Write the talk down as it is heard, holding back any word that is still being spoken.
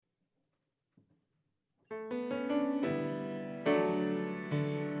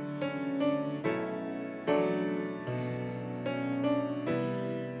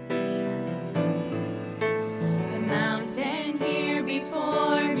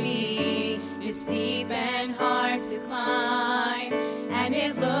to climb, and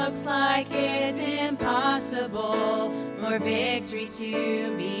it looks like it's impossible for victory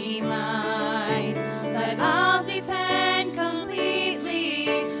to be mine. But I'll depend completely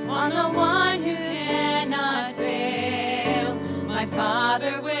on the one who cannot fail. My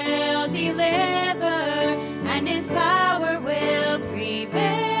Father will deliver, and his power will prevail.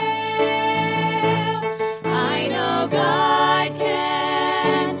 I know God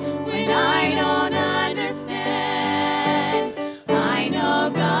can when I don't understand. I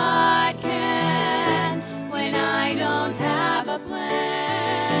know God can when I don't have a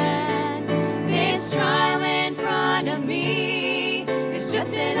plan. This trial in front of me is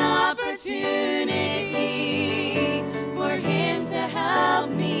just an opportunity for him to help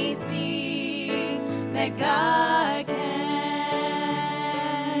me see that God can.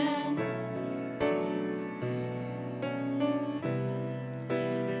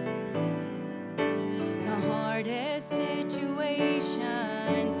 The hardest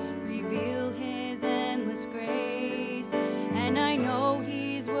situations reveal his endless grace, and I know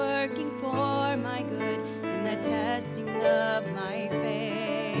he's working for my good in the testing of my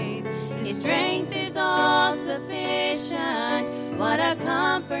faith. His strength is all sufficient. What a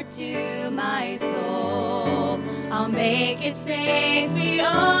comfort to my soul. I'll make it safely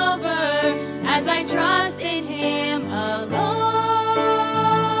over as I trust in him alone.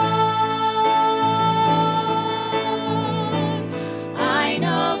 I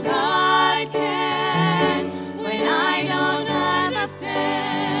know God can when I don't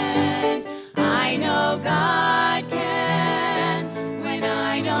understand. I know God can when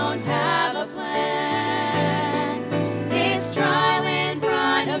I don't have a plan. This trial in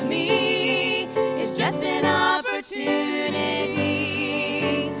front of me is just an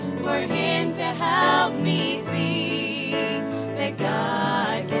opportunity for him to help me see that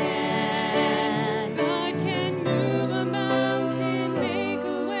God can. God can move a mountain, make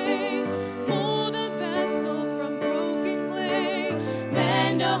a way, mold a vessel from broken clay,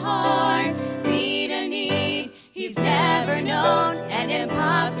 mend a heart, meet a need he's never known, an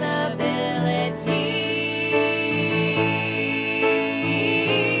impossibility.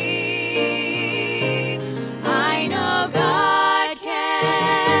 I know God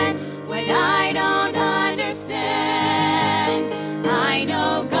can when I don't understand. I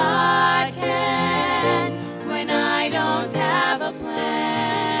know God can when I don't have a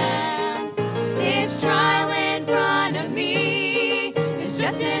plan. This trial in front of me is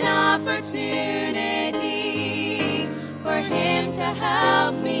just an opportunity for him to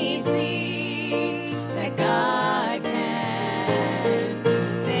help me see that God can.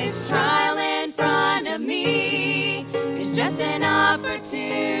 This trial in front of me is just an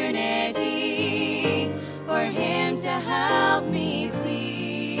opportunity for him to help me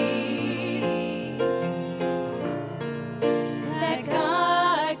see that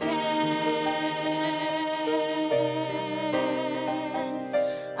God can.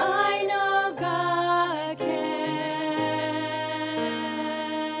 I know God can.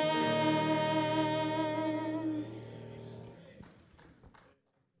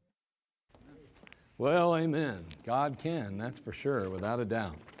 Well, amen. God can, that's for sure, without a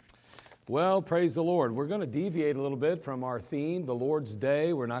doubt. Well, praise the Lord. We're going to deviate a little bit from our theme, the Lord's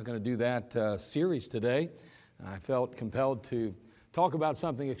Day. We're not going to do that series today. I felt compelled to talk about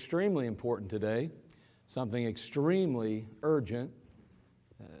something extremely important today, something extremely urgent,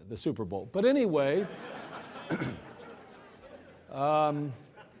 the Super Bowl. But anyway, do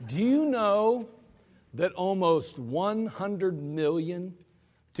you know that almost 100 million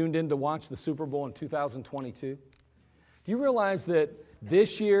tuned in to watch the Super Bowl in 2022? Do you realize that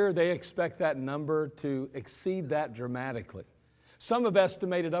this year they expect that number to exceed that dramatically? Some have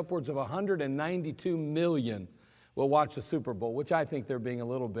estimated upwards of 192 million will watch the Super Bowl, which I think they're being a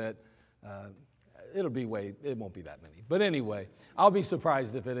little bit, it won't be that many. But anyway, I'll be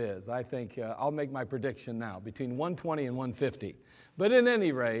surprised if it is. I think I'll make my prediction now, between 120 and 150. But at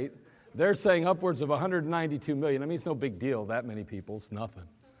any rate, they're saying upwards of 192 million. I mean, it's no big deal, that many people, it's nothing.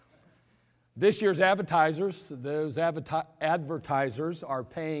 This year's advertisers, those advertisers are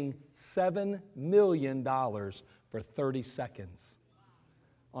paying $7 million for 30 seconds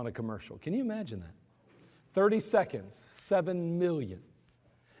on a commercial. Can you imagine that? 30 seconds, $7 million.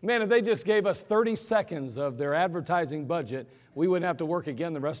 Man, if they just gave us 30 seconds of their advertising budget, we wouldn't have to work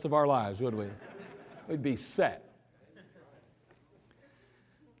again the rest of our lives, would we? We'd be set.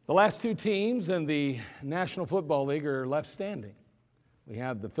 The last two teams in the National Football League are left standing. We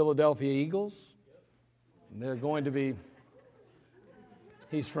have the Philadelphia Eagles. They're going to be,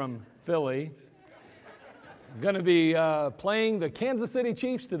 he's from Philly, going to be playing the Kansas City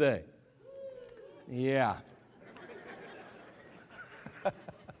Chiefs today. Yeah.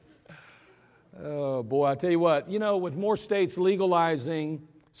 Oh, boy, I tell you what, with more states legalizing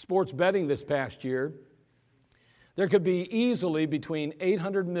sports betting this past year, there could be easily between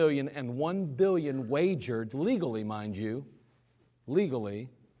 800 million and 1 billion wagered, legally, mind you,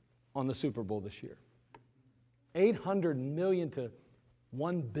 on the Super Bowl this year. 800 million to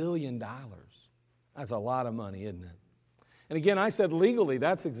 $1 billion. That's a lot of money, isn't it? And again, I said legally.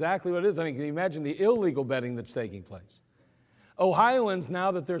 That's exactly what it is. I mean, can you imagine the illegal betting that's taking place? Ohioans,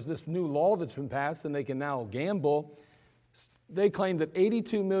 now that there's this new law that's been passed and they can now gamble, they claim that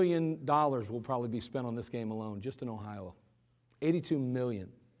 $82 million will probably be spent on this game alone, just in Ohio. $82 million.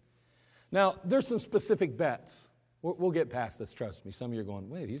 Now, there's some specific bets. We'll get past this, trust me. Some of you are going,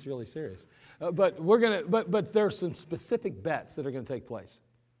 wait, he's really serious. But there are some specific bets that are going to take place.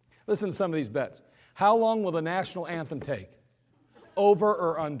 Listen to some of these bets. How long will the national anthem take? Over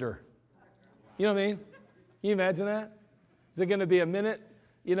or under? You know what I mean? Can you imagine that? Is it going to be a minute,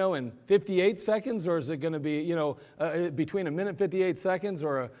 in 58 seconds, or is it going to be, between a minute and 58 seconds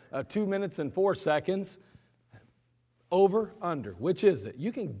or 2 minutes and 4 seconds? Over, under. Which is it?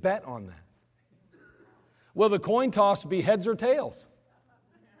 You can bet on that. Will the coin toss be heads or tails?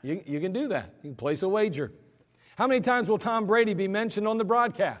 You can do that. You can place a wager. How many times will Tom Brady be mentioned on the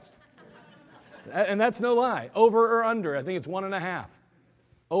broadcast? And that's no lie. Over or under? I think it's 1.5.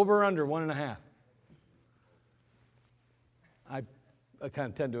 Over or under 1.5. I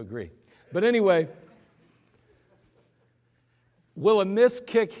kind of tend to agree. But anyway, will a missed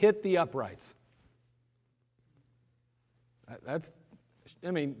kick hit the uprights?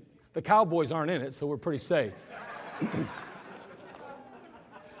 The Cowboys aren't in it, so we're pretty safe.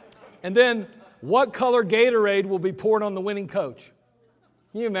 And then, what color Gatorade will be poured on the winning coach?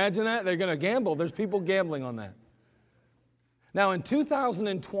 Can you imagine that? They're going to gamble. There's people gambling on that. Now, in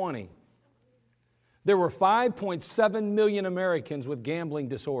 2020, there were 5.7 million Americans with gambling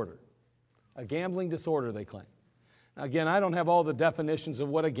disorder. A gambling disorder, they claim. Now, again, I don't have all the definitions of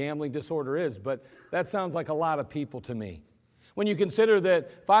what a gambling disorder is, but that sounds like a lot of people to me. When you consider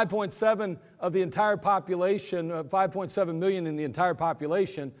that 5.7 of the entire population, 5.7 million in the entire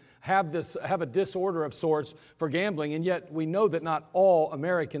population have a disorder of sorts for gambling, and yet we know that not all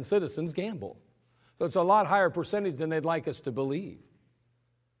American citizens gamble. So it's a lot higher percentage than they'd like us to believe.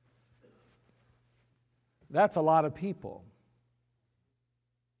 That's a lot of people.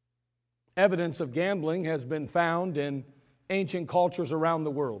 Evidence of gambling has been found in ancient cultures around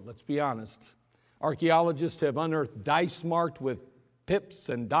the world, let's be honest. Archaeologists have unearthed dice marked with pips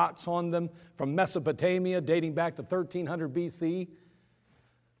and dots on them from Mesopotamia dating back to 1300 BC.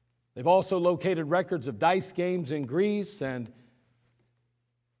 They've also located records of dice games in Greece and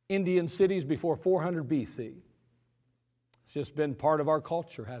Indian cities before 400 BC. It's just been part of our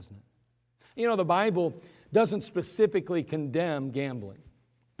culture, hasn't it? The Bible doesn't specifically condemn gambling,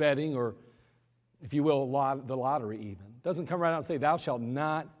 betting, or, if you will, the lottery even. It doesn't come right out and say, thou shalt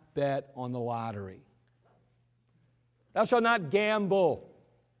not bet on the lottery. Thou shalt not gamble.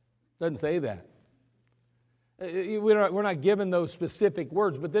 It doesn't say that. We're not given those specific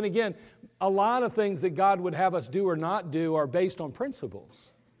words. But then again, a lot of things that God would have us do or not do are based on principles.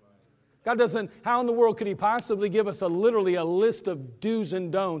 God doesn't, how in the world could He possibly give us literally a list of do's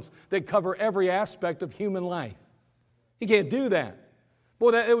and don'ts that cover every aspect of human life? He can't do that.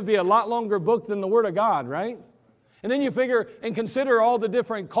 Boy, it would be a lot longer book than the Word of God, right? And then you figure and consider all the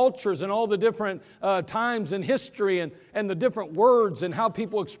different cultures and all the different times in history and the different words and how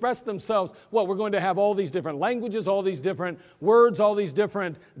people express themselves. Well, we're going to have all these different languages, all these different words, all these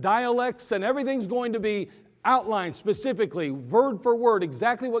different dialects, and everything's going to be outlined specifically, word for word,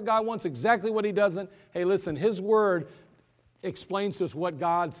 exactly what God wants, exactly what He doesn't. Hey, listen, His Word explains to us what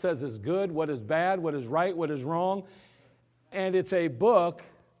God says is good, what is bad, what is right, what is wrong. And it's a book,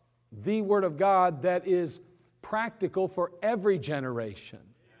 the Word of God, that is practical for every generation.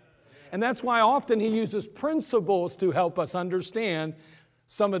 And that's why often He uses principles to help us understand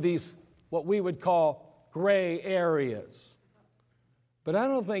some of these, what we would call gray areas. But I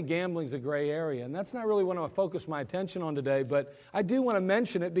don't think gambling's a gray area, and that's not really what I want to focus my attention on today, but I do want to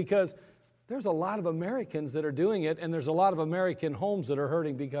mention it because there's a lot of Americans that are doing it, and there's a lot of American homes that are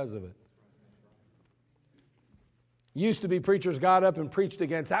hurting because of it. Used to be preachers got up and preached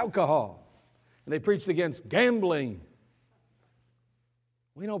against alcohol, and they preached against gambling.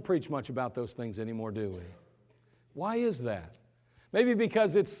 We don't preach much about those things anymore, do we? Why is that? Maybe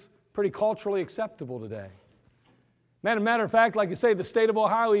because it's pretty culturally acceptable today. Matter of fact, like you say, the state of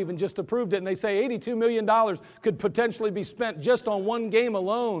Ohio even just approved it, and they say $82 million could potentially be spent just on one game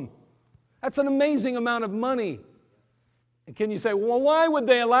alone. That's an amazing amount of money. And can you say, well, why would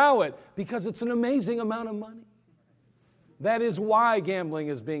they allow it? Because it's an amazing amount of money. That is why gambling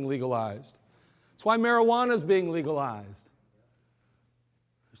is being legalized. That's why marijuana is being legalized.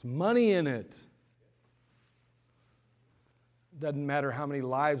 There's money in it. It doesn't matter how many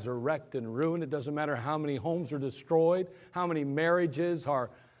lives are wrecked and ruined. It doesn't matter how many homes are destroyed, how many marriages are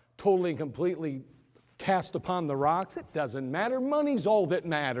totally and completely cast upon the rocks. It doesn't matter. Money's all that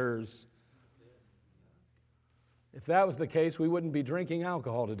matters. If that was the case, we wouldn't be drinking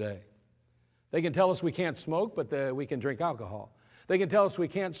alcohol today. They can tell us we can't smoke, but we can drink alcohol. They can tell us we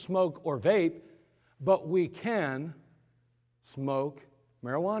can't smoke or vape, but we can smoke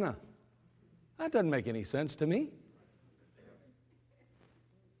marijuana. That doesn't make any sense to me.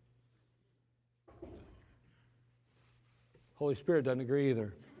 Holy Spirit doesn't agree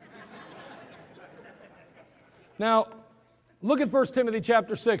either. Now, look at 1 Timothy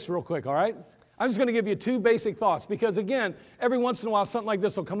chapter 6 real quick, all right? I'm just going to give you two basic thoughts because, again, every once in a while something like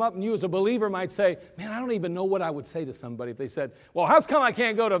this will come up and you as a believer might say, man, I don't even know what I would say to somebody if they said, well, how come I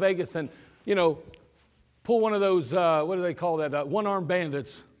can't go to Vegas and, pull one of those, what do they call that, one-armed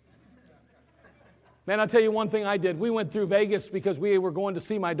bandits? Man, I'll tell you one thing I did. We went through Vegas because we were going to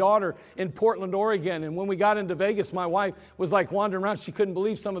see my daughter in Portland, Oregon. And when we got into Vegas, my wife was like wandering around. She couldn't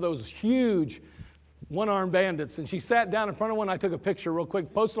believe some of those huge one-armed bandits. And she sat down in front of one. I took a picture real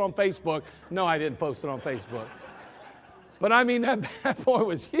quick, posted it on Facebook. No, I didn't post it on Facebook. But I mean, that bad boy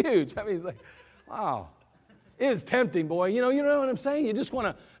was huge. I mean, it's like, wow. It is tempting, boy. You know what I'm saying? You just want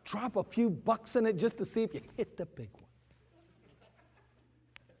to drop a few bucks in it just to see if you hit the big one.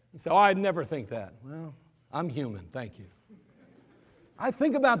 You say, I'd never think that. Well, I'm human, thank you. I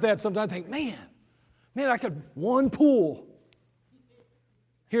think about that sometimes. I think, man, I could one pool,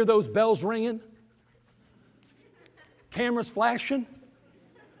 hear those bells ringing, cameras flashing,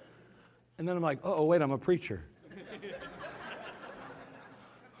 and then I'm like, oh, wait, I'm a preacher.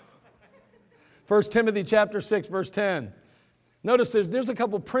 1 Timothy chapter 6, verse 10. Notice there's a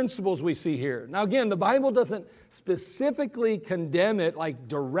couple principles we see here. Now again, the Bible doesn't specifically condemn it like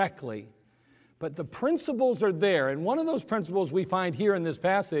directly, but the principles are there. And one of those principles we find here in this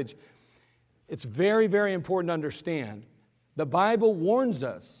passage, it's very, very important to understand. The Bible warns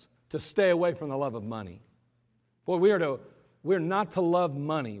us to stay away from the love of money. Boy, we're not to love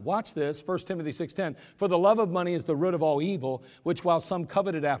money. Watch this, 1 Timothy 6:10. For the love of money is the root of all evil, which while some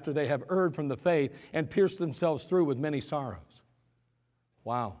coveted after, they have erred from the faith and pierced themselves through with many sorrows.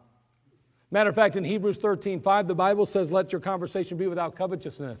 Wow. Matter of fact, in Hebrews 13:5, the Bible says, let your conversation be without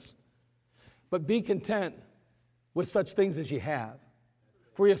covetousness, but be content with such things as ye have.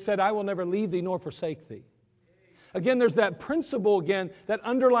 For he has said, I will never leave thee nor forsake thee. Again, there's that principle again, that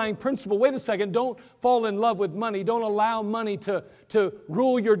underlying principle. Wait a second, don't fall in love with money. Don't allow money to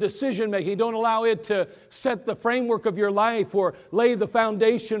rule your decision making. Don't allow it to set the framework of your life or lay the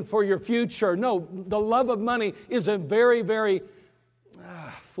foundation for your future. No, the love of money is a very, very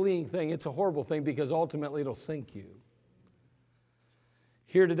fleeting thing. It's a horrible thing because ultimately it'll sink you.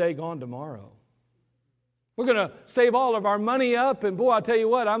 Here today, gone tomorrow. We're going to save all of our money up, and boy, I'll tell you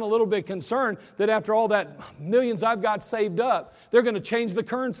what, I'm a little bit concerned that after all that millions I've got saved up, they're going to change the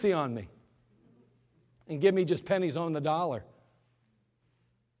currency on me and give me just pennies on the dollar.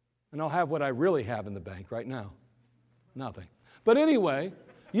 And I'll have what I really have in the bank right now. Nothing. But anyway,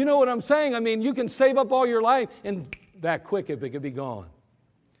 you know what I'm saying? I mean, you can save up all your life, and that quick if it could be gone.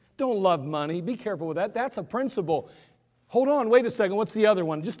 Don't love money. Be careful with that. That's a principle. Hold on, wait a second. What's the other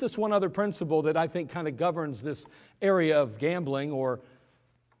one? Just this one other principle that I think kind of governs this area of gambling or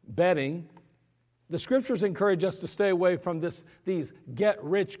betting. The Scriptures encourage us to stay away from these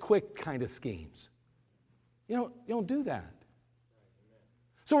get-rich-quick kind of schemes. You don't do that.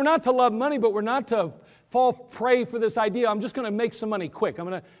 So we're not to love money, but we're not to fall prey for this idea. I'm just going to make some money quick. I'm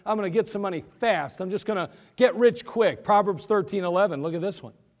going to get some money fast. I'm just going to get rich quick. Proverbs 13:11. Look at this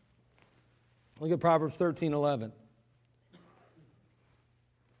one. Look at Proverbs 13:11.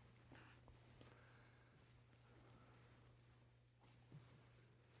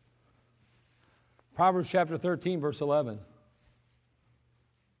 Proverbs chapter 13, verse 11.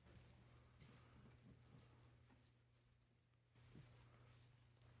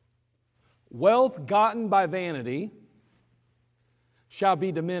 Wealth gotten by vanity shall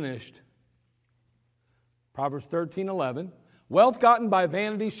be diminished. Proverbs 13:11. Wealth gotten by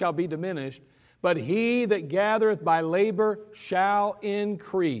vanity shall be diminished, but he that gathereth by labor shall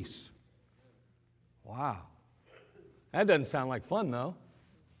increase. Wow. That doesn't sound like fun, though.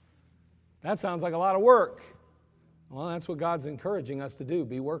 That sounds like a lot of work. Well, that's what God's encouraging us to do,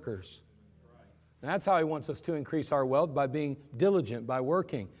 be workers. And that's how He wants us to increase our wealth, by being diligent, by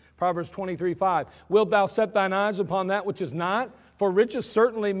working. Proverbs 23:5. Wilt thou set thine eyes upon that which is not? For riches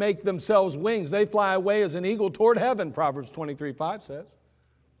certainly make themselves wings. They fly away as an eagle toward heaven, Proverbs 23:5 says.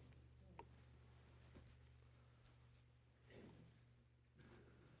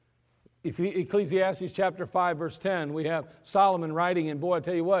 Ecclesiastes chapter 5, verse 10, we have Solomon writing, and boy, I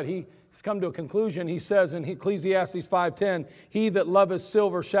tell you what, he's come to a conclusion. He says in Ecclesiastes 5:10, "He that loveth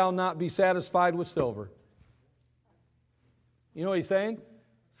silver shall not be satisfied with silver." You know what he's saying?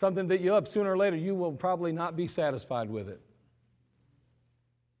 Something that you love, sooner or later, you will probably not be satisfied with it.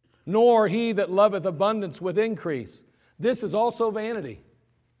 "Nor he that loveth abundance with increase. This is also vanity."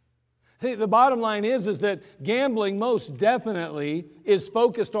 See, the bottom line is that gambling most definitely is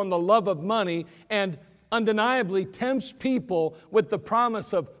focused on the love of money and undeniably tempts people with the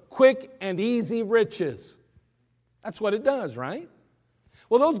promise of quick and easy riches. That's what it does, right?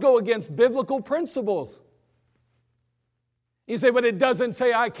 Well, those go against biblical principles. You say, but it doesn't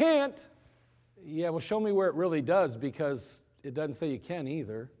say I can't. Yeah, well, show me where it really does, because it doesn't say you can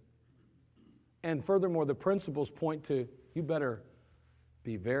either. And furthermore, the principles point to you better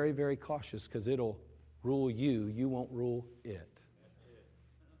be very, very cautious, because it'll rule you. You won't rule it.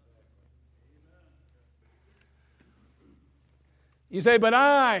 You say, but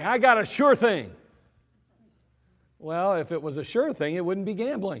I got a sure thing. Well, if it was a sure thing, it wouldn't be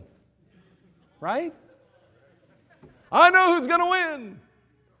gambling. Right? I know who's going to win.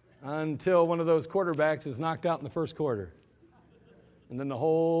 Until one of those quarterbacks is knocked out in the first quarter. And then the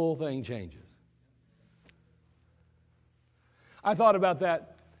whole thing changes. I thought about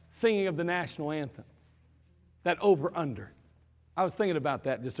that singing of the national anthem, that over-under. I was thinking about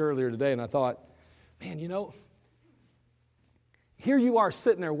that just earlier today, and I thought, man, you know, here you are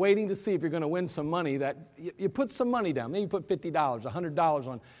sitting there waiting to see if you're going to win some money. That you put some money down. Maybe you put $50, $100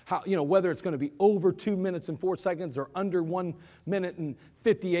 on how, whether it's going to be over 2 minutes and 4 seconds or under 1 minute and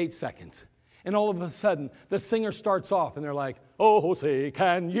 58 seconds. And all of a sudden, the singer starts off, and they're like, "Oh, say,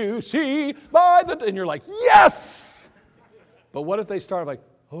 can you see by the..." And you're like, yes! But what if they start like,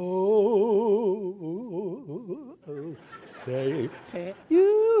 "Oh, say, can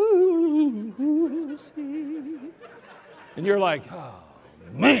you see?" And you're like, "Oh,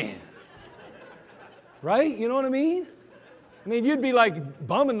 man." Right? You know what I mean? I mean, you'd be like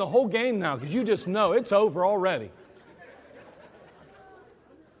bumming the whole game now, because you just know it's over already.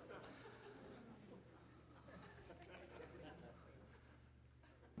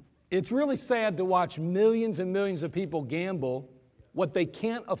 It's really sad to watch millions and millions of people gamble what they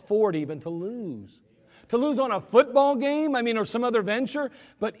can't afford even to lose. To lose on a football game, or some other venture.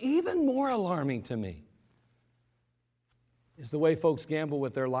 But even more alarming to me is the way folks gamble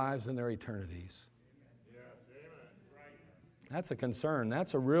with their lives and their eternities. That's a concern.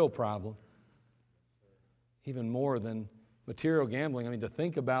 That's a real problem. Even more than material gambling. To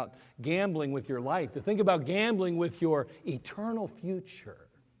think about gambling with your life, to think about gambling with your eternal future.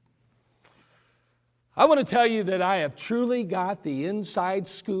 I want to tell you that I have truly got the inside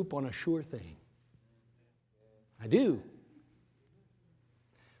scoop on a sure thing. I do.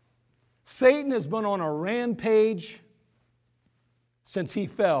 Satan has been on a rampage since he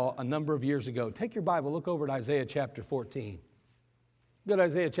fell a number of years ago. Take your Bible, look over at Isaiah chapter 14. Go to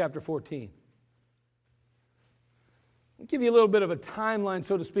Isaiah chapter 14. I'll give you a little bit of a timeline,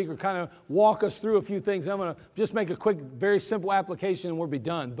 so to speak, or kind of walk us through a few things. I'm going to just make a quick, very simple application and we'll be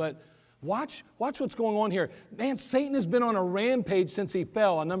done. But Watch what's going on here. Man, Satan has been on a rampage since he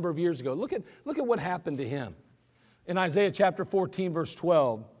fell a number of years ago. Look at what happened to him. In Isaiah chapter 14, verse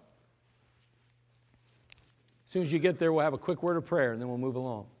 12. As soon as you get there, we'll have a quick word of prayer, and then we'll move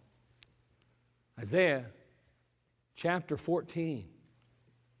along. Isaiah chapter 14.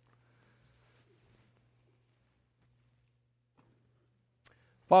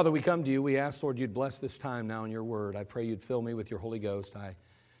 Father, we come to you. We ask, Lord, you'd bless this time now in your word. I pray you'd fill me with your Holy Ghost. I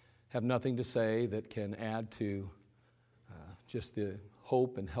have nothing to say that can add to just the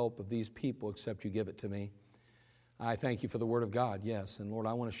hope and help of these people except you give it to me. I thank you for the Word of God, yes, and Lord,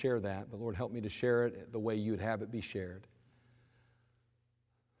 I want to share that, but Lord, help me to share it the way you'd have it be shared.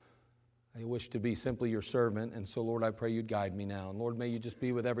 I wish to be simply your servant, and so, Lord, I pray you'd guide me now. And Lord, may you just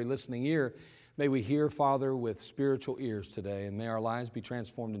be with every listening ear. May we hear, Father, with spiritual ears today, and may our lives be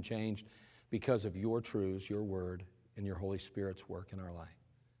transformed and changed because of your truths, your Word, and your Holy Spirit's work in our life.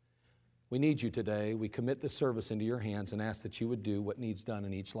 We need you today. We commit this service into your hands and ask that you would do what needs done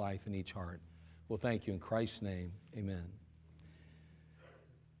in each life and each heart. Well, thank you in Christ's name. Amen.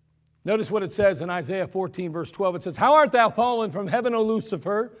 Notice what it says in Isaiah 14, verse 12. It says, "How art thou fallen from heaven, O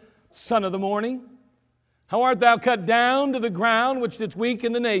Lucifer, son of the morning? How art thou cut down to the ground, which didst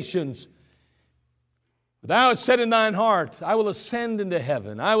weaken the nations? Thou hast said in thine heart, I will ascend into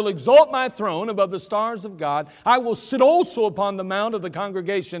heaven. I will exalt my throne above the stars of God. I will sit also upon the mount of the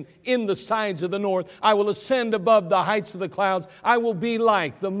congregation in the sides of the north. I will ascend above the heights of the clouds. I will be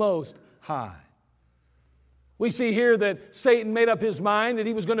like the Most High." We see here that Satan made up his mind that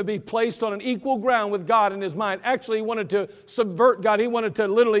he was going to be placed on an equal ground with God in his mind. Actually, he wanted to subvert God. He wanted to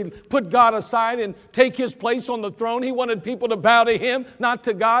literally put God aside and take his place on the throne. He wanted people to bow to him, not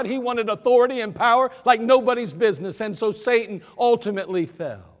to God. He wanted authority and power like nobody's business. And so Satan ultimately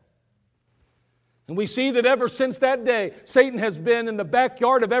fell. And we see that ever since that day, Satan has been in the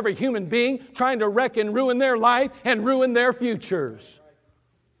backyard of every human being trying to wreck and ruin their life and ruin their futures.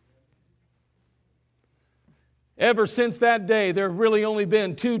 Ever since that day, there have really only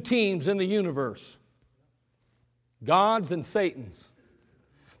been two teams in the universe. God's and Satan's.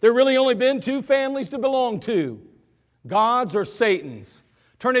 There have really only been two families to belong to. God's or Satan's.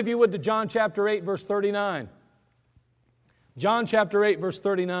 Turn, if you would, to John chapter 8, verse 39. John chapter 8, verse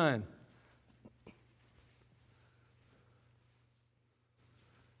 39.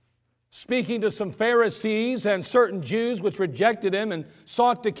 Speaking to some Pharisees and certain Jews which rejected him and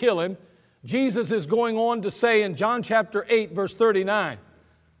sought to kill him, Jesus is going on to say in John chapter 8, verse 39.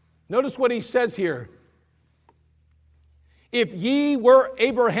 Notice what he says here. If ye were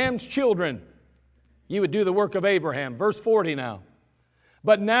Abraham's children, ye would do the work of Abraham. Verse 40 now.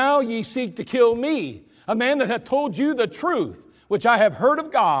 But now ye seek to kill me, a man that hath told you the truth, which I have heard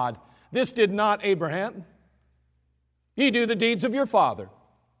of God. This did not Abraham. Ye do the deeds of your father.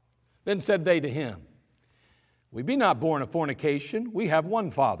 Then said they to him, We be not born of fornication, we have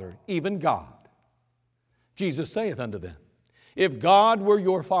one Father, even God. Jesus saith unto them, If God were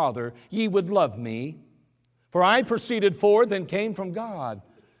your Father, ye would love me, for I proceeded forth and came from God.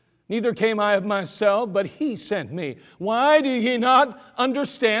 Neither came I of myself, but he sent me. Why do ye not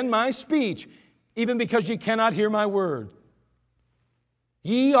understand my speech, even because ye cannot hear my word?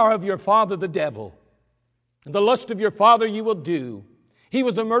 Ye are of your father the devil, and the lust of your father ye will do. He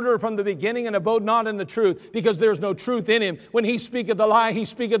was a murderer from the beginning and abode not in the truth, because there is no truth in him. When he speaketh a lie, he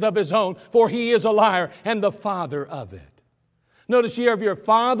speaketh of his own, for he is a liar and the father of it. Notice ye are of your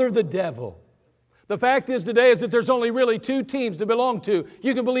father the devil. The fact is today is that there's only really two teams to belong to.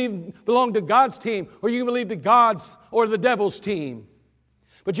 You can belong to God's team, or you can believe to God's or the devil's team.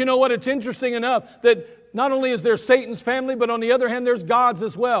 But you know what? It's interesting enough that not only is there Satan's family, but on the other hand, there's God's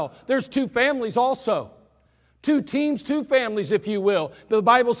as well. There's two families also. Two teams, two families, if you will. The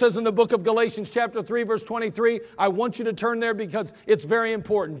Bible says in the book of Galatians chapter 3, verse 23, I want you to turn there because it's very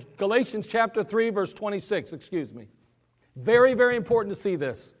important. Galatians chapter 3, verse 26, Very, very important to see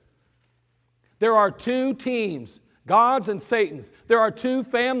this. There are two teams, God's and Satan's. There are two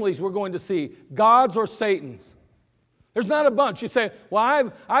families we're going to see, God's or Satan's. There's not a bunch. You say,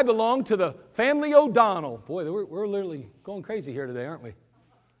 well, I belong to the family O'Donnell. Boy, we're literally going crazy here today, aren't we?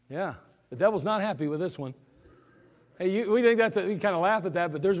 Yeah, the devil's not happy with this one. Hey, we think you kind of laugh at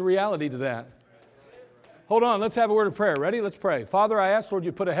that, but there's a reality to that. Hold on, let's have a word of prayer. Ready? Let's pray. Father, I ask, Lord,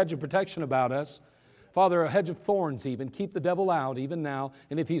 you put a hedge of protection about us. Father, a hedge of thorns even. Keep the devil out even now.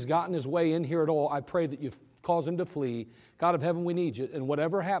 And if he's gotten his way in here at all, I pray that you cause him to flee. God of heaven, we need you. And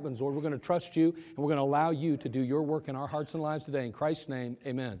whatever happens, Lord, we're going to trust you, and we're going to allow you to do your work in our hearts and lives today. In Christ's name,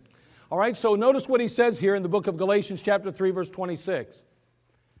 amen. All right, so notice what he says here in the book of Galatians chapter 3, verse 26.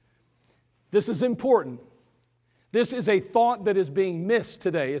 This is important. This is a thought that is being missed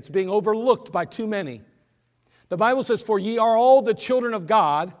today. It's being overlooked by too many. The Bible says, For ye are all the children of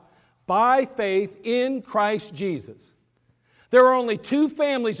God by faith in Christ Jesus. There are only two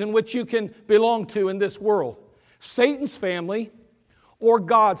families in which you can belong to in this world. Satan's family or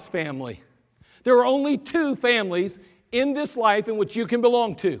God's family. There are only two families in this life in which you can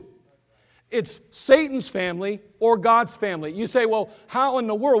belong to. It's Satan's family or God's family. You say, well, how in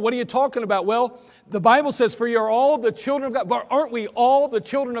the world? What are you talking about? Well, the Bible says, for you are all the children of God. But aren't we all the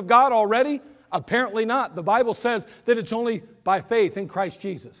children of God already? Apparently not. The Bible says that it's only by faith in Christ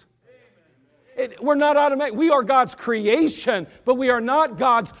Jesus. We're not automatic. We are God's creation, but we are not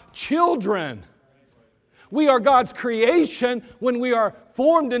God's children. We are God's creation when we are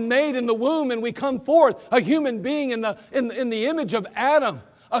formed and made in the womb and we come forth a human being in the image of Adam,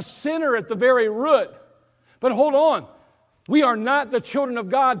 a sinner at the very root. But hold on. We are not the children of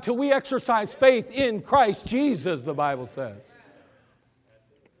God till we exercise faith in Christ Jesus, the Bible says.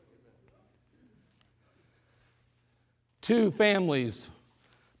 Two families,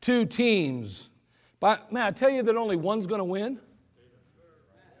 two teams. But man, I tell you that only one's going to win.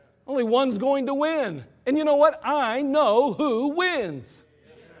 Only one's going to win. And you know what? I know who wins.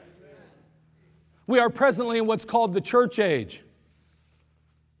 We are presently in what's called the church age.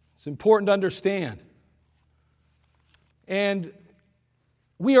 It's important to understand. And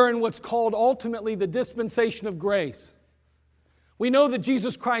we are in what's called ultimately the dispensation of grace. We know that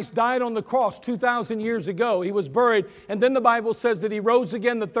Jesus Christ died on the cross 2,000 years ago. He was buried, and then the Bible says that He rose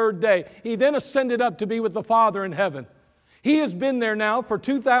again the third day. He then ascended up to be with the Father in heaven. He has been there now for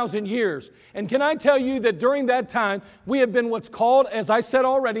 2,000 years. And can I tell you that during that time, we have been what's called, as I said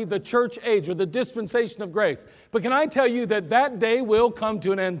already, the church age or the dispensation of grace. But can I tell you that that day will come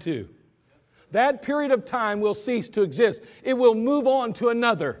to an end too? That period of time will cease to exist. It will move on to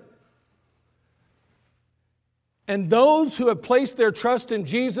another. And those who have placed their trust in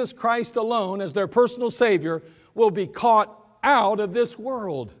Jesus Christ alone as their personal Savior will be caught out of this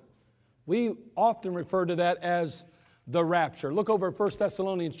world. We often refer to that as the rapture. Look over at 1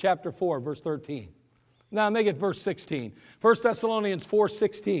 Thessalonians chapter 4, verse 13. Now make it verse 16. 1 Thessalonians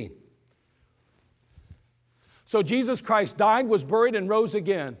 4:16. So Jesus Christ died, was buried, and rose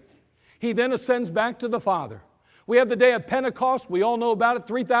again. He then ascends back to the Father. We have the day of Pentecost. We all know about it.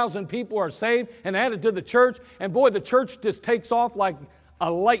 3,000 people are saved and added to the church. And boy, the church just takes off like a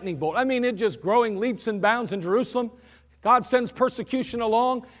lightning bolt. I mean, it just growing leaps and bounds in Jerusalem. God sends persecution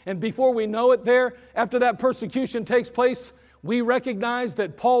along, and before we know it there, after that persecution takes place, we recognize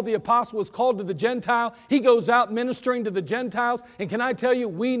that Paul the Apostle was called to the Gentile. He goes out ministering to the Gentiles. And can I tell you,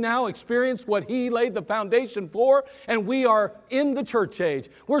 we now experience what he laid the foundation for, and we are in the church age.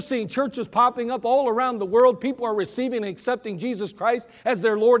 We're seeing churches popping up all around the world. People are receiving and accepting Jesus Christ as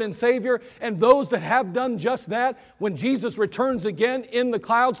their Lord and Savior. And those that have done just that, when Jesus returns again in the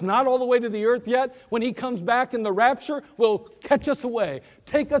clouds, not all the way to the earth yet, when He comes back in the rapture, will catch us away,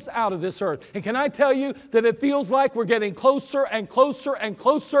 take us out of this earth. And can I tell you that it feels like we're getting closer and closer and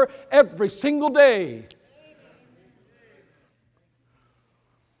closer every single day.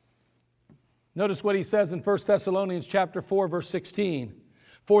 Notice what he says in 1 Thessalonians chapter 4, verse 16.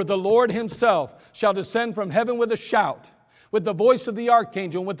 For the Lord Himself shall descend from heaven with a shout, with the voice of the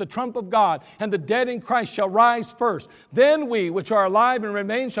archangel, and with the trump of God, and the dead in Christ shall rise first. Then we, which are alive and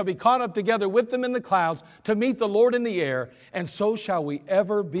remain, shall be caught up together with them in the clouds to meet the Lord in the air, and so shall we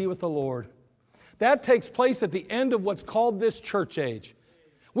ever be with the Lord. That takes place at the end of what's called this church age.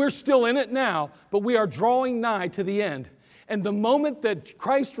 We're still in it now, but we are drawing nigh to the end. And the moment that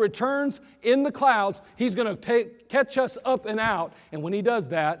Christ returns in the clouds, He's going to catch us up and out. And when He does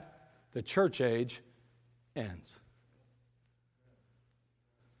that, the church age ends.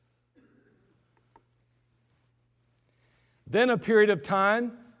 Then a period of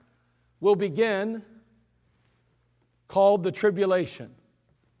time will begin called the tribulation.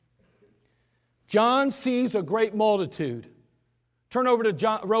 John sees a great multitude. Turn over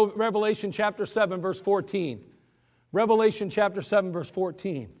to Revelation chapter 7, verse 14. Revelation chapter 7, verse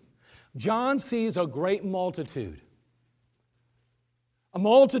 14. John sees a great multitude. A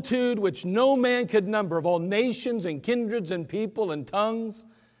multitude which no man could number, of all nations and kindreds and people and tongues.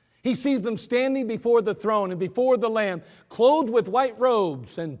 He sees them standing before the throne and before the Lamb, clothed with white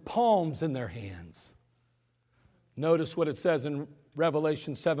robes and palms in their hands. Notice what it says in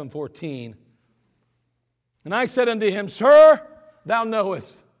Revelation 7:14. And I said unto him, Sir, thou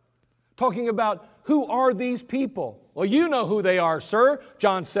knowest. Talking about who are these people? Well, you know who they are, sir,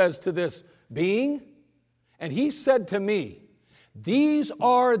 John says to this being. And he said to me, These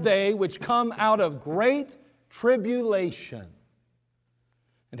are they which come out of great tribulation,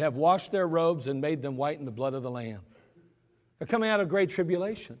 and have washed their robes and made them white in the blood of the Lamb. They're coming out of great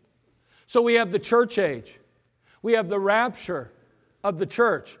tribulation. So we have the church age. We have the rapture of the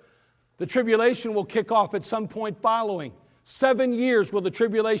church. The tribulation will kick off at some point following. 7 years will the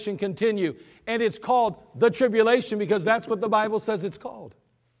tribulation continue. And it's called the tribulation because that's what the Bible says it's called.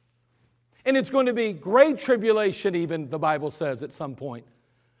 And it's going to be great tribulation even, the Bible says, at some point.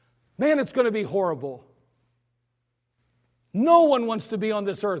 Man, it's going to be horrible. No one wants to be on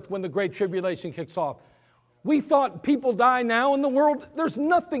this earth when the great tribulation kicks off. We thought people die now in the world. There's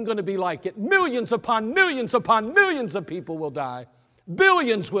nothing going to be like it. Millions upon millions upon millions of people will die.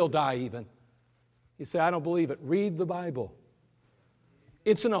 Billions will die even. You say, I don't believe it. Read the Bible.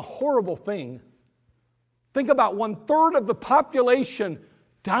 It's a horrible thing. Think about 1/3 of the population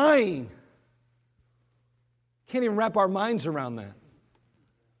dying. Can't even wrap our minds around that.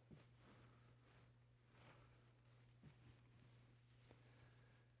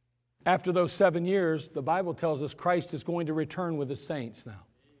 After those 7 years, the Bible tells us Christ is going to return with His saints now.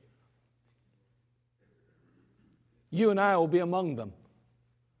 You and I will be among them.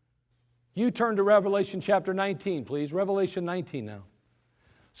 You turn to Revelation chapter 19, please. Revelation 19 now.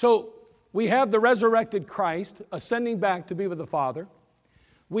 So we have the resurrected Christ ascending back to be with the Father.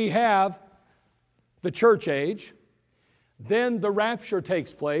 We have the church age. Then the rapture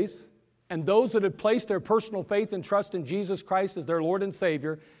takes place. And those that have placed their personal faith and trust in Jesus Christ as their Lord and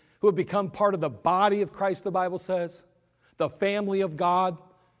Savior, who have become part of the body of Christ, the Bible says, the family of God,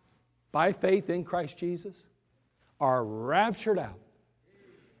 by faith in Christ Jesus, are raptured out,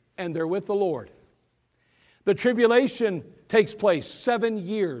 and they're with the Lord. The tribulation takes place 7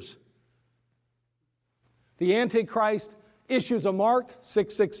 years. The Antichrist issues a mark,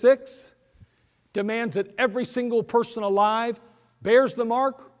 666, demands that every single person alive bears the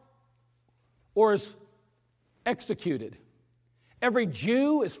mark or is executed. Every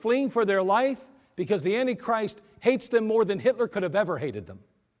Jew is fleeing for their life because the Antichrist hates them more than Hitler could have ever hated them,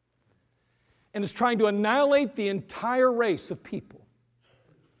 and is trying to annihilate the entire race of people.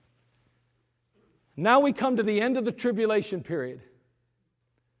 Now we come to the end of the tribulation period.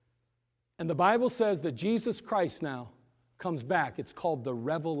 And the Bible says that Jesus Christ now comes back. It's called the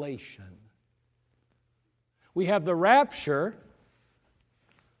revelation. We have the rapture,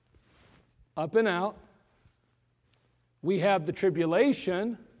 up and out. We have the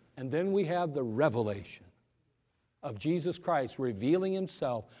tribulation, and then we have the revelation of Jesus Christ revealing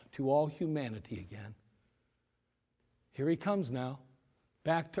Himself to all humanity again. Here He comes now,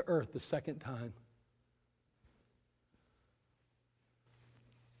 back to earth the second time.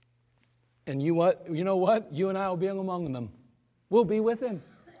 And you know what? You and I will be among them. We'll be with Him.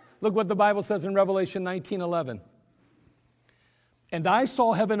 Look what the Bible says in Revelation 19:11. And I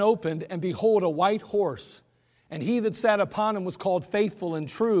saw heaven opened, and behold, a white horse. And he that sat upon him was called Faithful and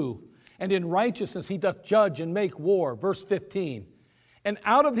True. And in righteousness he doth judge and make war. Verse 15. And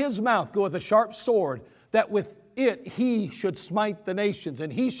out of his mouth goeth a sharp sword, that with it he should smite the nations.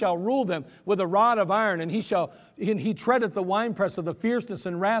 And he shall rule them with a rod of iron. And he treadeth the winepress of the fierceness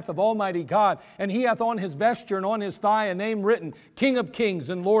and wrath of Almighty God. And he hath on his vesture and on his thigh a name written, King of Kings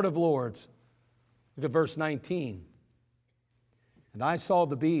and Lord of Lords. Look at verse 19. And I saw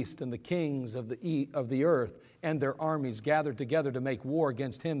the beast and the kings of the earth and their armies gathered together to make war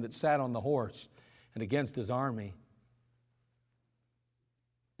against him that sat on the horse and against his army.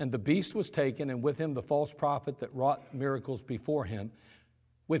 And the beast was taken, and with him the false prophet that wrought miracles before him,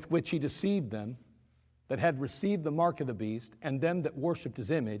 with which he deceived them that had received the mark of the beast, and them that worshipped his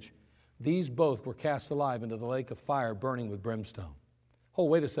image. These both were cast alive into the lake of fire burning with brimstone. Oh,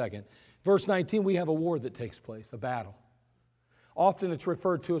 wait a second. Verse 19, we have a war that takes place, a battle. Often it's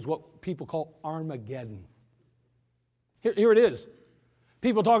referred to as what people call Armageddon. Here it is.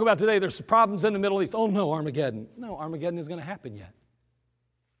 People talk about today, there's problems in the Middle East. Oh no, Armageddon. No, Armageddon isn't going to happen yet.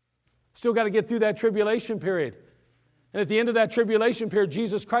 Still got to get through that tribulation period. And at the end of that tribulation period,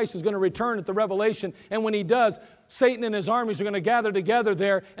 Jesus Christ is going to return at the revelation. And when He does, Satan and his armies are going to gather together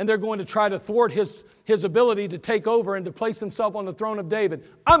there, and they're going to try to thwart his ability to take over and to place Himself on the throne of David.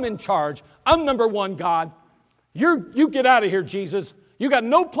 I'm in charge. I'm number one, God. You get out of here, Jesus. You got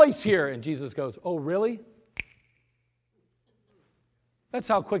no place here. And Jesus goes, oh, really? That's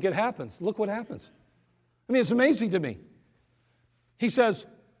how quick it happens. Look what happens. I mean, it's amazing to me. He says,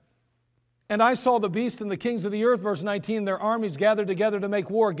 and I saw the beast and the kings of the earth, verse 19, their armies gathered together to make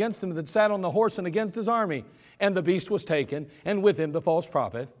war against him that sat on the horse and against his army. And the beast was taken, and with him the false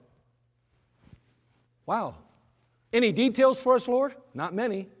prophet. Wow. Any details for us, Lord? Not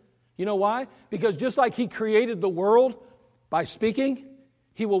many. You know why? Because just like He created the world by speaking,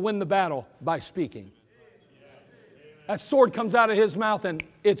 He will win the battle by speaking. That sword comes out of His mouth and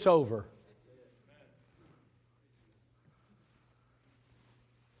it's over.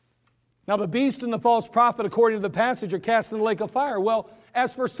 Now the beast and the false prophet, according to the passage, are cast in the lake of fire. Well,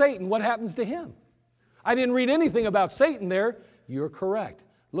 as for Satan, what happens to him? I didn't read anything about Satan there. You're correct.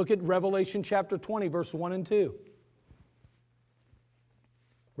 Look at Revelation chapter 20, verses 1 and 2.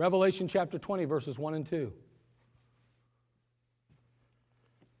 Revelation chapter 20, verses 1 and 2.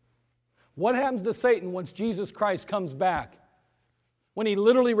 What happens to Satan once Jesus Christ comes back? When He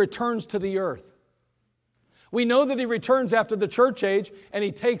literally returns to the earth? We know that He returns after the church age, and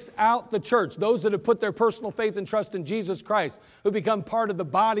He takes out the church, those that have put their personal faith and trust in Jesus Christ, who become part of the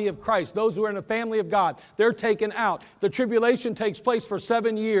body of Christ, those who are in the family of God. They're taken out. The tribulation takes place for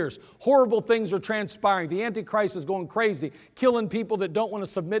 7 years. Horrible things are transpiring. The Antichrist is going crazy, killing people that don't want to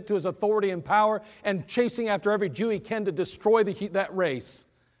submit to his authority and power, and chasing after every Jew he can to destroy that race.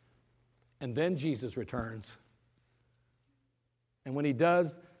 And then Jesus returns. And when He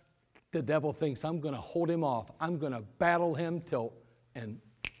does, the devil thinks, I'm going to hold him off. I'm going to battle him and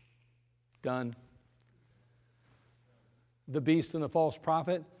done. The beast and the false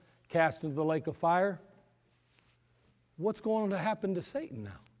prophet cast into the lake of fire. What's going to happen to Satan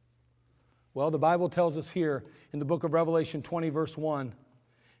now? Well, the Bible tells us here in the book of Revelation 20, verse 1,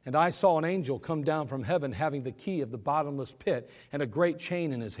 and I saw an angel come down from heaven having the key of the bottomless pit and a great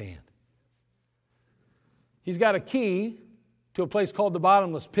chain in his hand. He's got a key to a place called the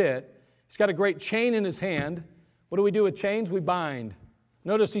bottomless pit. He's got a great chain in his hand. What do we do with chains? We bind.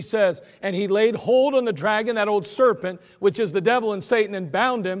 Notice he says, and he laid hold on the dragon, that old serpent, which is the devil and Satan, and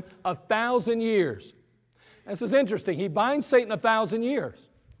bound him 1,000 years. This is interesting. He binds Satan 1,000 years.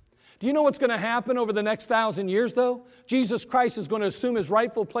 Do you know what's going to happen over the next 1,000 years, though? Jesus Christ is going to assume his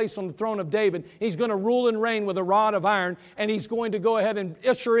rightful place on the throne of David. He's going to rule and reign with a rod of iron, and he's going to go ahead and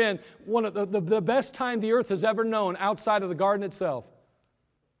usher in one of the best time the earth has ever known outside of the garden itself.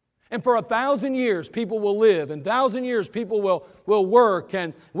 And for 1,000 years, people will live. And 1,000 years, people will work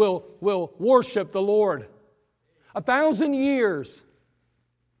and will worship the Lord. 1,000 years.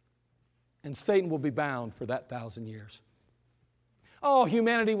 And Satan will be bound for that 1,000 years. Oh,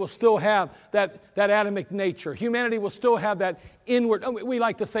 humanity will still have that Adamic nature. Humanity will still have that inward. We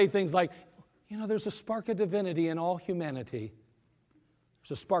like to say things like, there's a spark of divinity in all humanity.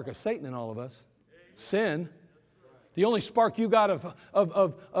 There's a spark of Satan in all of us. Sin. The only spark you got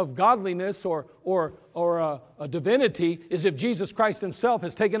of godliness or a divinity is if Jesus Christ himself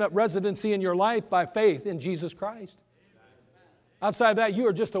has taken up residency in your life by faith in Jesus Christ. Outside of that, you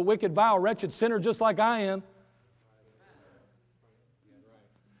are just a wicked, vile, wretched sinner just like I am.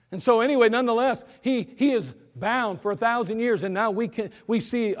 And so anyway, nonetheless, he is bound for 1,000 years, and now we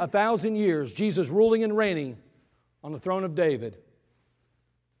see 1,000 years, Jesus ruling and reigning on the throne of David.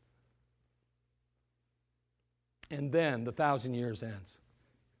 And then the 1,000 years ends,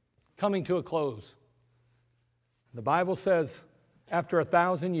 coming to a close. The Bible says, after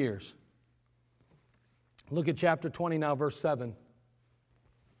 1,000 years, look at chapter 20 now, verse 7.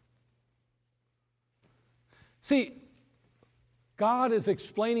 See, God is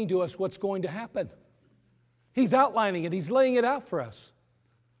explaining to us what's going to happen. He's outlining it. He's laying it out for us.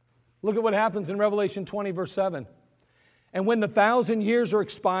 Look at what happens in Revelation 20, verse 7. And when the 1,000 years are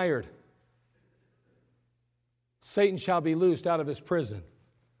expired, Satan shall be loosed out of his prison.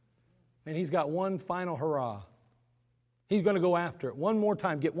 And he's got one final hurrah. He's going to go after it one more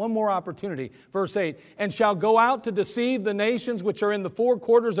time, get one more opportunity. Verse 8, and shall go out to deceive the nations which are in the four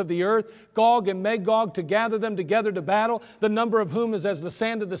quarters of the earth, Gog and Magog, to gather them together to battle, the number of whom is as the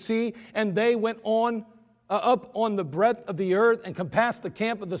sand of the sea. And they went up on the breadth of the earth and compassed the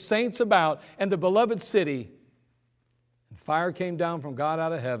camp of the saints about and the beloved city. And fire came down from God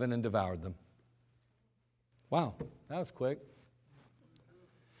out of heaven and devoured them. Wow, that was quick.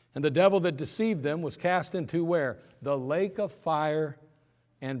 And the devil that deceived them was cast into where? The lake of fire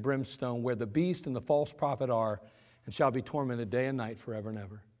and brimstone, where the beast and the false prophet are, and shall be tormented day and night forever and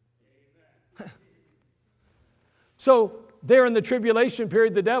ever. So, there in the tribulation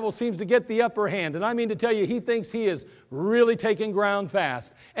period, the devil seems to get the upper hand. And I mean to tell you, he thinks he is really taking ground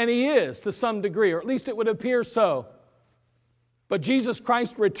fast. And he is to some degree, or at least it would appear so. But Jesus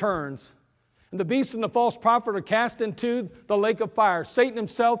Christ returns. And the beast and the false prophet are cast into the lake of fire. Satan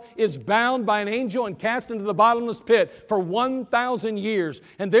himself is bound by an angel and cast into the bottomless pit for 1,000 years.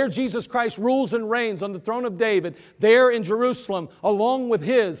 And there Jesus Christ rules and reigns on the throne of David, there in Jerusalem, along with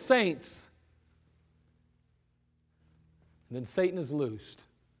his saints. And then Satan is loosed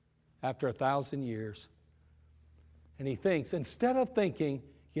after 1,000 years. And he thinks, instead of thinking,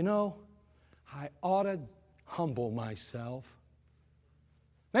 I ought to humble myself.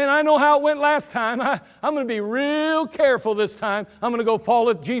 Man, I know how it went last time. I'm going to be real careful this time. I'm going to go fall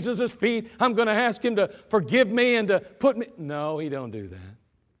at Jesus' feet. I'm going to ask him to forgive me and to put me... No, he don't do that.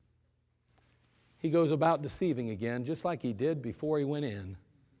 He goes about deceiving again, just like he did before he went in.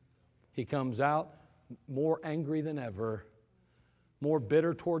 He comes out more angry than ever, more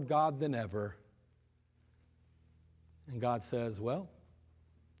bitter toward God than ever. And God says, well,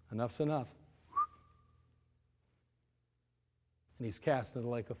 enough's enough. And he's cast into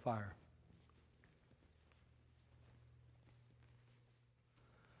the lake of fire.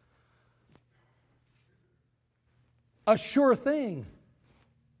 A sure thing.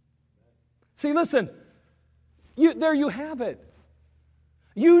 See, listen, there you have it.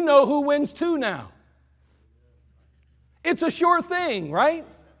 You know who wins too now. It's a sure thing, right?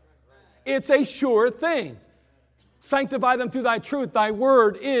 It's a sure thing. Sanctify them through thy truth. Thy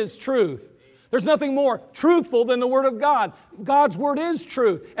word is truth. There's nothing more truthful than the Word of God. God's Word is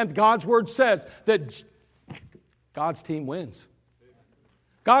truth. And God's Word says that God's team wins.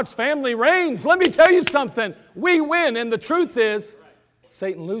 God's family reigns. Let me tell you something. We win. And the truth is,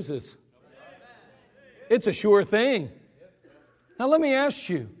 Satan loses. It's a sure thing. Now let me ask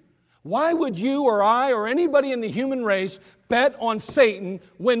you, why would you or I or anybody in the human race bet on Satan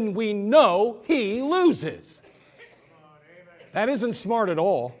when we know he loses? That isn't smart at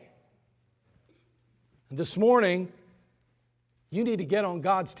all. This morning, you need to get on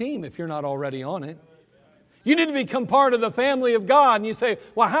God's team if you're not already on it. You need to become part of the family of God. And you say,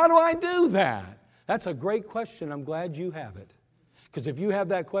 well, how do I do that? That's a great question. I'm glad you have it. Because if you have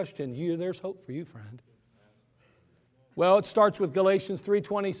that question, there's hope for you, friend. Well, it starts with Galatians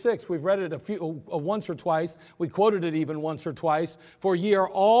 3:26. We've read it once or twice. We quoted it even once or twice. For ye are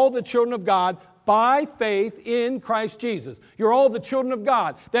all the children of God by faith in Christ Jesus. You're all the children of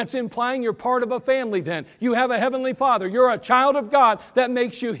God. That's implying you're part of a family then. You have a heavenly Father. You're a child of God. That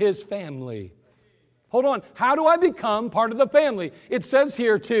makes you His family. Hold on. How do I become part of the family? It says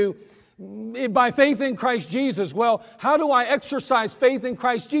here by faith in Christ Jesus. Well, how do I exercise faith in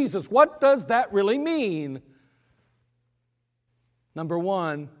Christ Jesus? What does that really mean? Number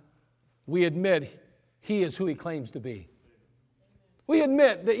one, we admit He is who He claims to be. We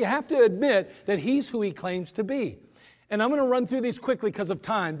admit that you have to admit that He's who He claims to be. And I'm going to run through these quickly because of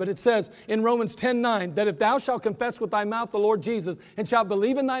time, but it says in Romans 10:9 that if thou shalt confess with thy mouth the Lord Jesus and shalt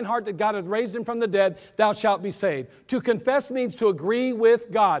believe in thine heart that God hath raised Him from the dead, thou shalt be saved. To confess means to agree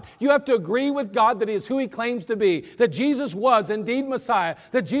with God. You have to agree with God that He is who He claims to be, that Jesus was indeed Messiah,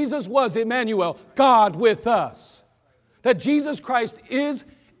 that Jesus was Emmanuel, God with us. That Jesus Christ is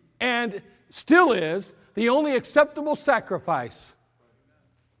and still is the only acceptable sacrifice.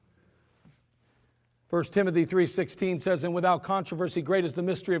 1 Timothy 3:16 says, and without controversy, great is the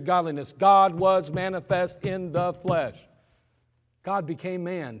mystery of godliness. God was manifest in the flesh. God became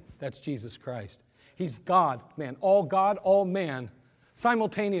man. That's Jesus Christ. He's God, man. All man,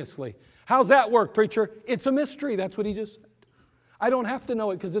 simultaneously. How's that work, preacher? It's a mystery. That's what he just said. I don't have to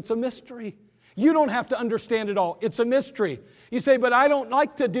know it because it's a mystery. You don't have to understand it all. It's a mystery. You say, but I don't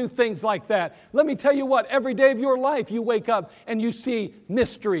like to do things like that. Let me tell you what, every day of your life you wake up and you see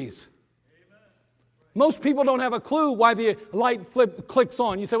mysteries. Most people don't have a clue why the light clicks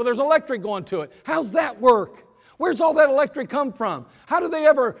on. You say, well, there's electric going to it. How's that work? Where's all that electric come from? How do they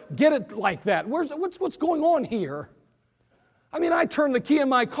ever get it like that? What's going on here? I mean, I turned the key in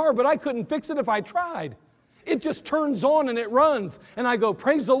my car, but I couldn't fix it if I tried. It just turns on and it runs. And I go,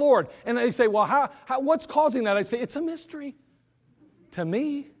 praise the Lord. And they say, well, what's causing that? I say, it's a mystery to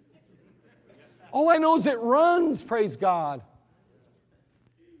me. All I know is it runs, praise God.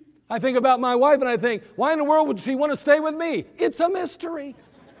 I think about my wife and I think, why in the world would she want to stay with me? It's a mystery.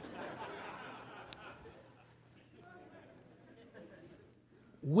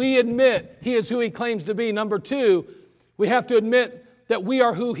 We admit He is who He claims to be. Number two, we have to admit that we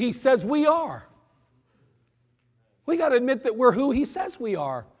are who He says we are. We got to admit that we're who He says we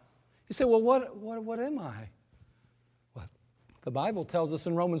are. You say, well, what am I? Well, the Bible tells us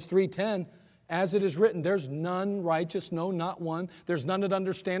in Romans 3:10, as it is written, there's none righteous, no, not one. There's none that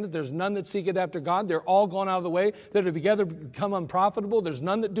understandeth. There's none that seeketh after God. They're all gone out of the way. They're together become unprofitable. There's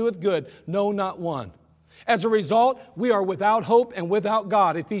none that doeth good, no, not one. As a result, we are without hope and without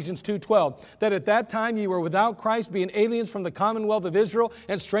God, Ephesians 2:12. That at that time ye were without Christ, being aliens from the commonwealth of Israel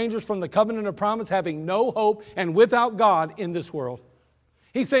and strangers from the covenant of promise, having no hope and without God in this world.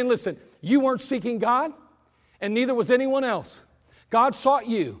 He's saying, listen, you weren't seeking God, and neither was anyone else. God sought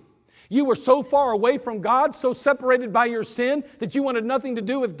you. You were so far away from God, so separated by your sin, that you wanted nothing to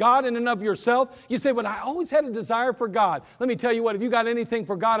do with God in and of yourself. You say, but I always had a desire for God. Let me tell you what, if you got anything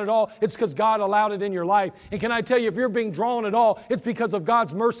for God at all, it's because God allowed it in your life. And can I tell you, if you're being drawn at all, it's because of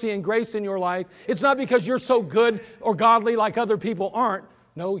God's mercy and grace in your life. It's not because you're so good or godly like other people aren't.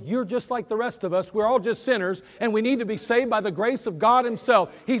 No, you're just like the rest of us. We're all just sinners, and we need to be saved by the grace of God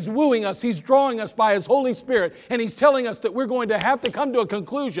Himself. He's wooing us. He's drawing us by His Holy Spirit, and He's telling us that we're going to have to come to a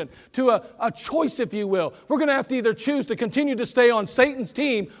conclusion, to a choice, if you will. We're going to have to either choose to continue to stay on Satan's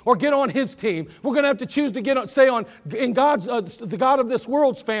team or get on his team. We're going to have to choose to stay in God's the God of this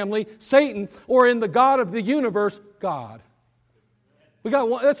world's family, Satan, or in the God of the universe, God.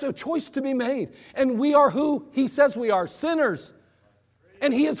 That's a choice to be made, and we are who He says we are, sinners.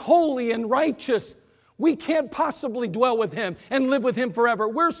 And He is holy and righteous. We can't possibly dwell with Him and live with Him forever.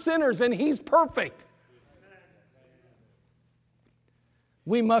 We're sinners and He's perfect.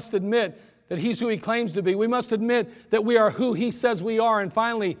 We must admit that He's who He claims to be. We must admit that we are who He says we are. And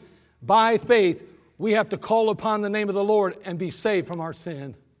finally, by faith, we have to call upon the name of the Lord and be saved from our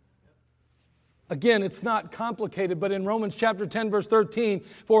sin. Again, it's not complicated, but in Romans chapter 10, verse 13,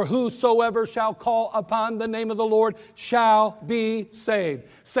 for whosoever shall call upon the name of the Lord shall be saved.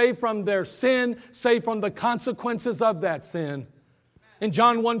 Saved from their sin, saved from the consequences of that sin. In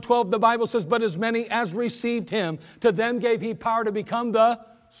John 1:12, the Bible says, but as many as received Him, to them gave He power to become the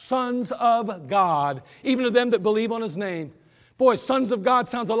sons of God, even to them that believe on His name. Boy, sons of God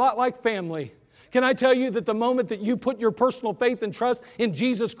sounds a lot like family. Can I tell you that the moment that you put your personal faith and trust in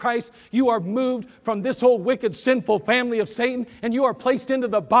Jesus Christ, you are moved from this old wicked, sinful family of Satan, and you are placed into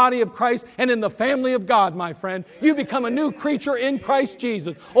the body of Christ and in the family of God, my friend. You become a new creature in Christ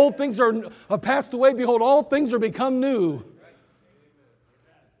Jesus. Old things are passed away. Behold, all things are become new.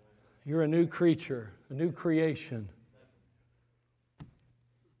 You're a new creature, a new creation.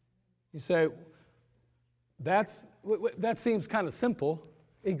 You say, that seems kind of simple.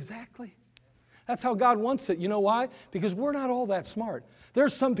 Exactly. That's how God wants it. You know why? Because we're not all that smart.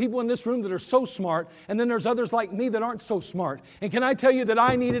 There's some people in this room that are so smart, and then there's others like me that aren't so smart. And can I tell you that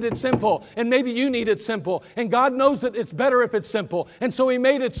I needed it simple, and maybe you need it simple, and God knows that it's better if it's simple, and so He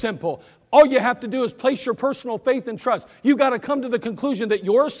made it simple. All you have to do is place your personal faith and trust. You've got to come to the conclusion that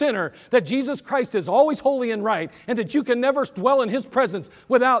you're a sinner, that Jesus Christ is always holy and right, and that you can never dwell in His presence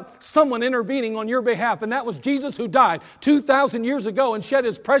without someone intervening on your behalf. And that was Jesus who died 2,000 years ago and shed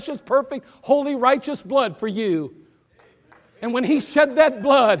His precious, perfect, holy, righteous blood for you. And when He shed that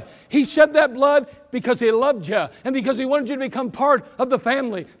blood because He loved you and because He wanted you to become part of the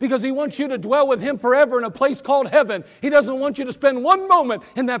family, because He wants you to dwell with Him forever in a place called heaven. He doesn't want you to spend one moment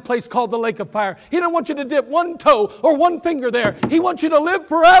in that place called the lake of fire. He doesn't want you to dip one toe or one finger there. He wants you to live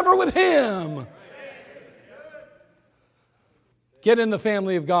forever with Him. Get in the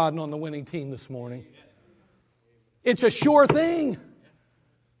family of God and on the winning team this morning. It's a sure thing.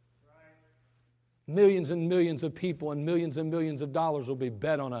 Millions and millions of people and millions of dollars will be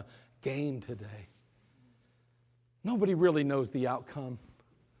bet on a game today. Nobody really knows the outcome.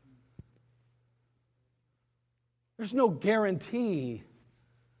 There's no guarantee.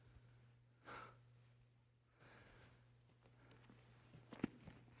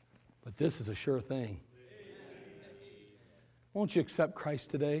 But this is a sure thing. Won't you accept Christ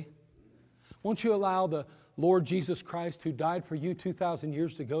today? Won't you allow the Lord Jesus Christ, who died for you 2,000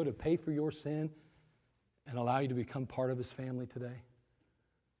 years ago, to pay for your sin and allow you to become part of His family today?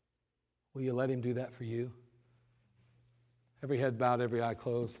 Will you let Him do that for you? Every head bowed, every eye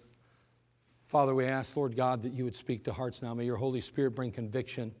closed. Father, we ask, Lord God, that You would speak to hearts now. May Your Holy Spirit bring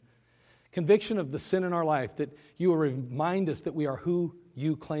conviction. Conviction of the sin in our life, that You will remind us that we are who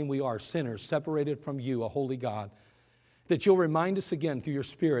You claim we are, sinners, separated from You, a holy God. That You'll remind us again through Your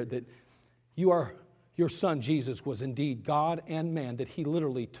Spirit that Your Son, Jesus, was indeed God and man, that He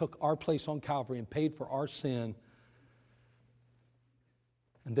literally took our place on Calvary and paid for our sin,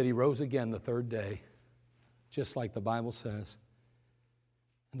 and that He rose again the third day, just like the Bible says,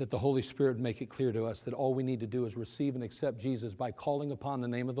 and that the Holy Spirit would make it clear to us that all we need to do is receive and accept Jesus by calling upon the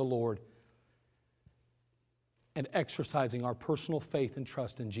name of the Lord and exercising our personal faith and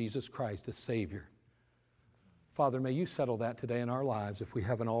trust in Jesus Christ as Savior. Father, may You settle that today in our lives if we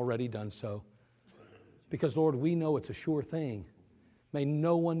haven't already done so. Because, Lord, we know it's a sure thing. May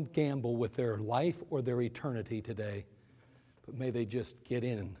no one gamble with their life or their eternity today, but may they just get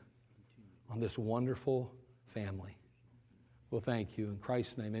in on this wonderful family. Well, thank You. In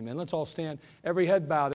Christ's name, amen. Let's all stand, every head bowed.